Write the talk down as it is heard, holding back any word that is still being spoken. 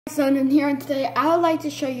Son, and here, and today I would like to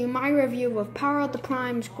show you my review of Power of the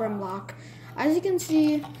Prime's Grimlock. As you can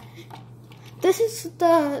see, this is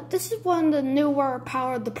one of the newer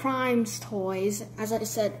Power of the Prime's toys, as I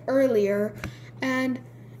said earlier, and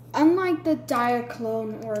unlike the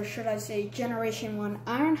Diaclone, or should I say Generation 1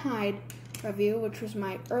 Ironhide review, which was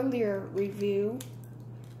my earlier review,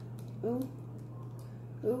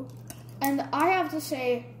 and I have to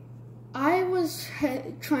say, I was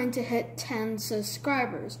trying to hit 10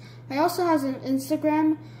 subscribers. I also have an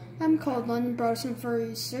Instagram called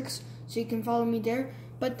LondonBrodersonFurry6, so you can follow me there.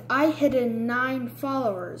 But I hit 9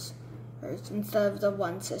 followers instead of the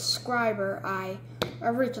 1 subscriber I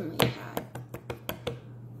originally had.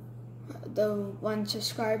 The 1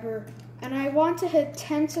 subscriber, and I want to hit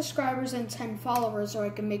 10 subscribers and 10 followers, so I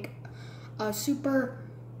can make a super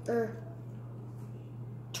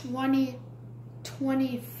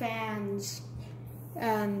 20 fans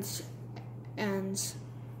and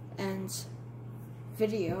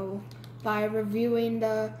video by reviewing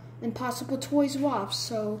the Impossible Toys WAFs.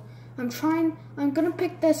 So I'm gonna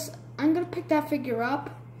pick that figure up,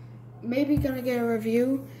 maybe gonna get a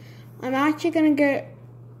review. I'm actually gonna get,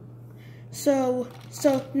 so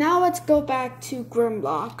now let's go back to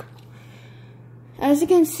Grimlock. As you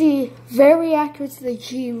can see, very accurate to the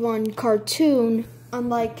G1 cartoon,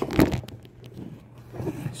 unlike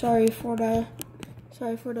Sorry for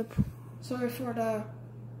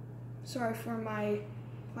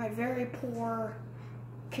my very poor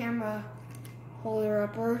camera holder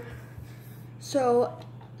upper. So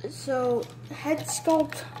head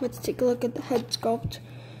sculpt. Let's take a look at the head sculpt.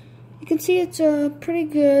 You can see it's pretty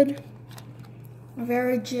good.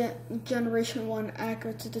 Very Generation 1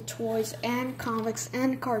 accurate to the toys and comics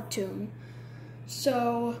and cartoon.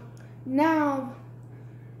 So now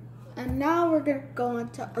we're gonna go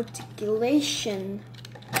into articulation,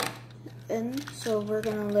 and so we're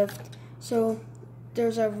gonna lift. So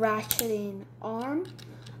there's a ratcheting arm,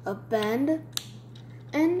 a bend,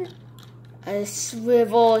 and a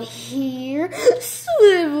swivel here,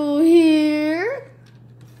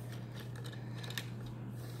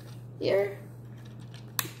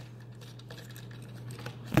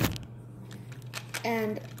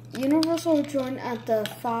 and universal joint at the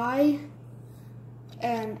thigh,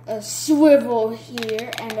 and a swivel here,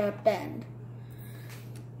 and a bend.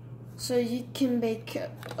 So you can make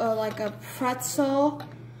like a pretzel,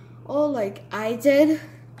 or like I did.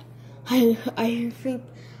 I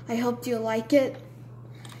hope you like it.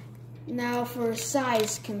 Now for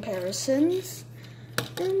size comparisons,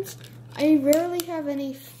 and I rarely have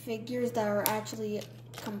any figures that are actually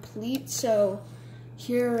complete. So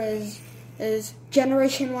here is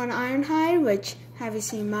Generation 1 Ironhide, which, have you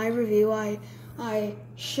seen my review, I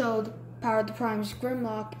showed Power of the Prime's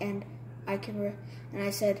Grimlock, and I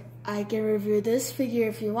said I can review this figure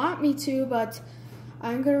if you want me to, but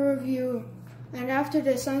I'm gonna review, and after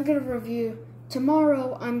this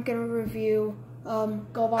tomorrow I'm gonna review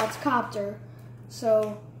Gobot's Copter.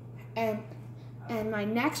 So and my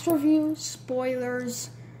next review, spoilers,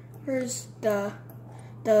 here's the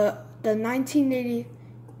 1980s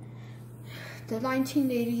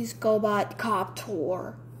Gobot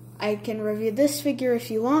Copter. I can review this figure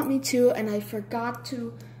if you want me to, and I forgot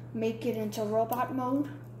to make it into robot mode.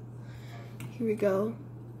 Here we go.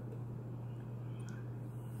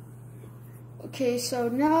 Okay, so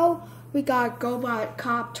now we got Gobot,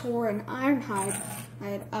 Copter, and Ironhide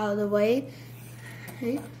out of the way.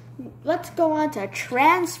 Okay. Let's go on to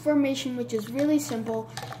transformation, which is really simple.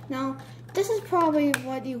 Now, this is probably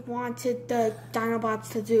what you wanted the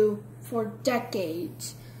Dinobots to do for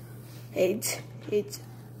decades. It's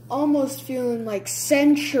almost feeling like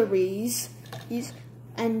centuries,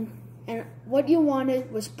 and what you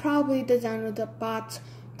wanted was probably the Dinobots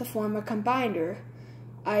to form a combiner.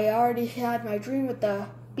 I already had my dream with the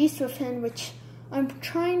Beast Within, which I'm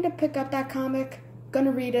trying to pick up that comic,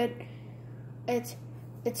 gonna read it. It's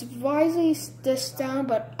wisely stitched down,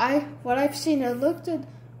 but what I've seen, it looked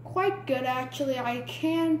quite good actually. I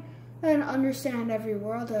can understand every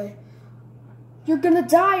word. You're gonna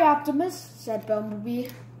die, Optimus, said Bumblebee.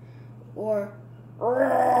 Or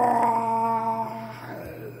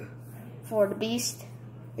for the Beast,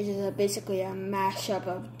 which is basically a mashup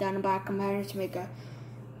of Dinobot combiners to make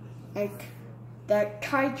that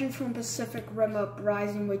kaiju from Pacific Rim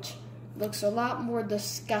Uprising, which looks a lot more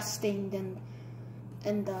disgusting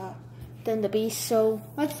than the Beast. So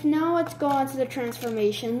let's go on to the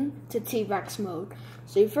transformation to T-Rex mode.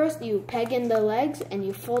 So first you peg in the legs and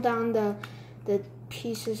you fold down the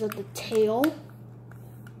pieces of the tail.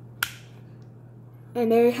 And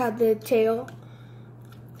there you have the tail.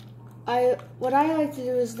 What I like to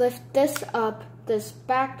do is lift this up this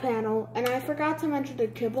back panel, and I forgot to mention the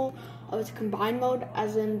kibble of its combined mode,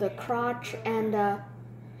 as in the crotch and the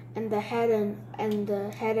head and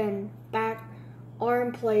back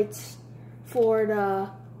arm plates for the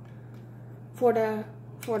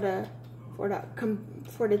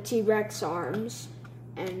T-Rex arms.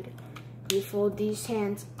 And you fold these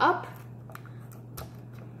hands up,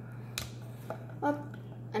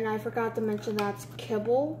 and I forgot to mention that's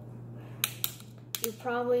kibble. You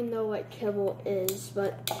probably know what kibble is,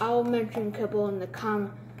 but I'll mention kibble in the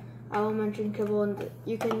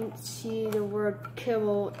you can see the word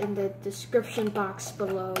kibble in the description box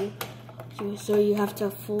below. So you have to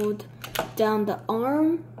fold down the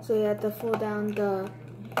arm. So you have to fold down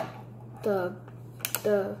the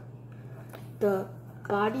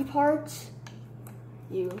body parts.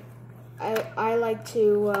 I like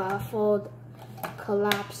to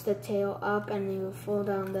collapse the tail up, and you fold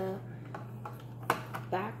down the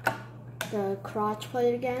crotch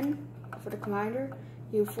plate again for the combiner.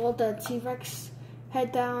 You fold the T-Rex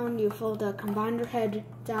head down, you fold the combiner head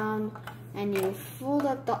down, and you fold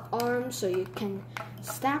up the arms so you can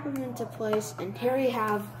snap them into place. And here you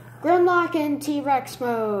have Grimlock in T-Rex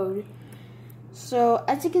mode. So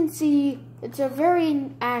as you can see, it's a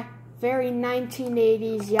very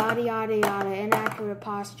 1980s yada yada yada inaccurate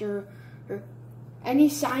posture. Any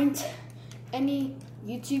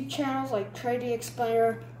YouTube channels like Try the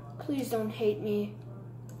Explainer, please don't hate me,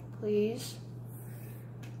 please.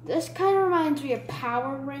 This kind of reminds me of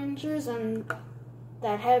Power Rangers, and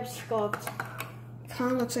that head sculpt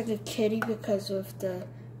kind of looks like a kitty because of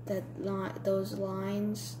those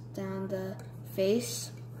lines down the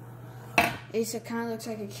face. It kind of looks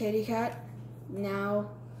like a kitty cat. Now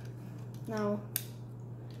the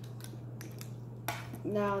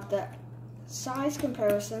size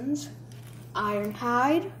comparisons: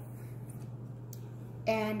 Ironhide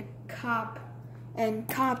and Coptor.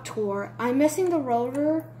 I'm missing the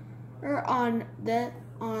rotor on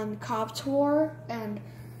Coptor, and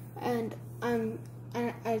I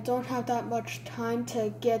don't have that much time to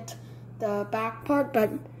get the back part,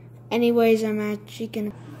 but anyways, I'm actually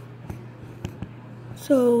gonna.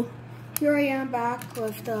 So here I am back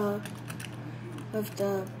with the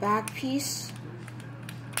back piece.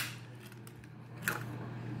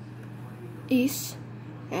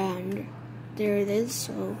 And there it is.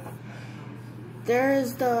 So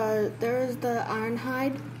there's the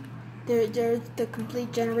Ironhide. There's the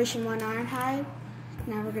complete Generation 1 Ironhide.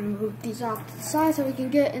 Now we're gonna move these off to the side so we can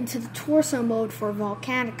get into the torso mode for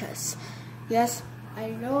Volcanicus. Yes, I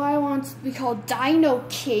know I want to be called Dino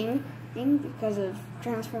King because of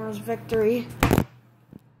Transformers Victory.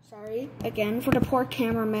 Sorry again for the poor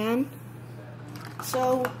cameraman.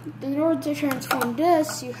 So in order to transform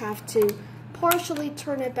this, you have to partially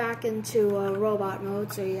turn it back into robot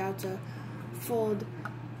mode. So you have to fold.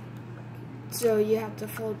 So you have to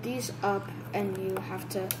fold these up, and you have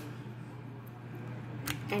to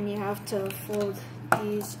fold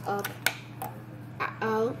these up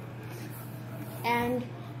out, and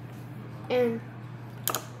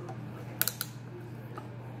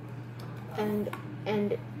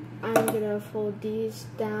I'm gonna fold these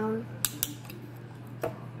down,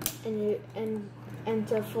 and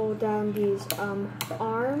to fold down these arms,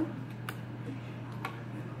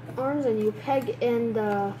 and you peg in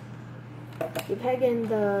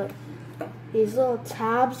these little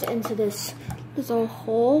tabs into this little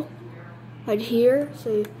hole right here. So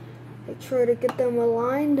you make sure to get them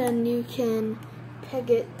aligned, and you can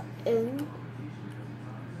peg it in.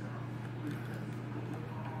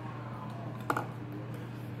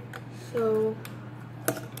 So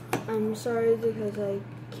I'm sorry because I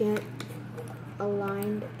can't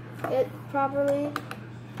align it properly.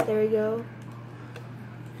 There we go.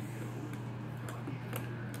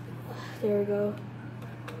 There we go.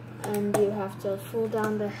 And you have to fold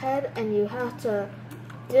down the head, and you have to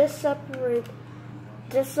dislocate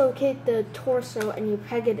the torso, and you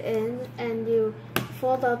peg it in, and you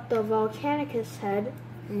fold up the Volcanicus head.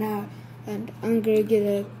 Now, and I'm gonna get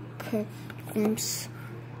a quick glimpse.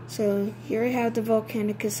 So here I have the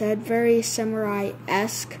Volcanicus head, very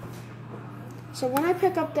samurai-esque. So when I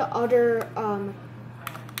pick up the other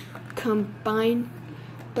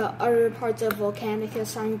the other parts of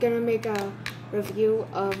Volcanicus, I'm gonna make a review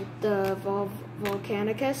of the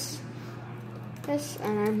Volcanicus.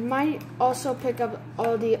 And I might also pick up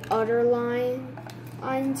all the other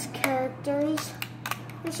lines characters,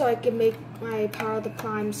 so I can make my Power of the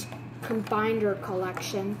Primes Combiner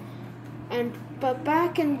collection. But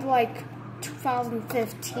back in like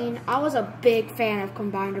 2015, I was a big fan of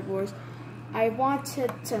Combiner Wars. I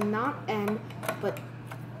wanted to not end, but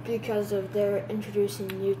because of their introducing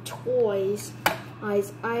new toys,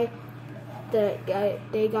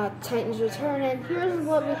 they got Titans Return, and here's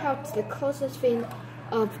what we have to the closest thing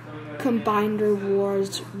of Combiner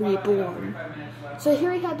Wars Reborn. So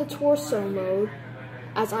here we have the torso mode,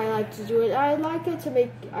 as I like to do it. I like it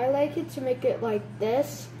to make it like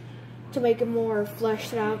this, to make it more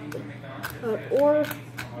fleshed out. Or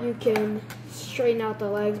you can straighten out the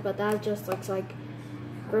legs, but that just looks like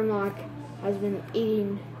Grimlock has been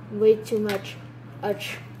eating way too much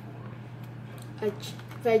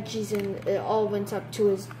veggies, and it all went up to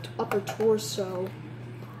his upper torso.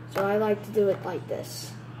 So I like to do it like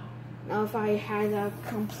this. Now if I had a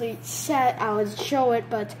complete set, I would show it,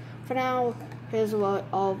 but for now, here's what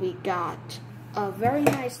all we got. A very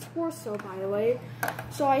nice torso, by the way.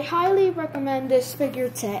 So I highly recommend this figure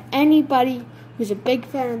to anybody who's a big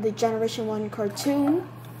fan of the Generation 1 cartoon,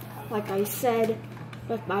 like I said,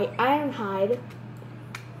 with my Ironhide,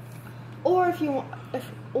 or if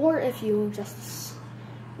you just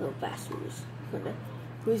little bastard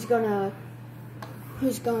who's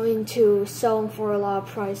going to sell them for a lot of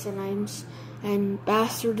price, and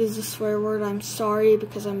bastard is a swear word. I'm sorry,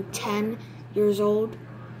 because I'm 10 years old.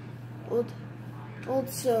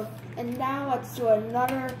 So, and now let's do our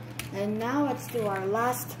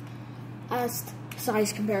last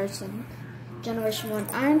size comparison. Generation 1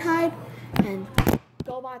 Ironhide and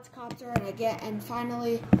GoBots Copter, and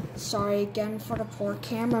finally, sorry again for the poor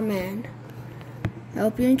cameraman. I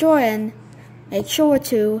hope you enjoy, and make sure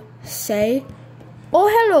to say, oh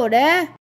hello there.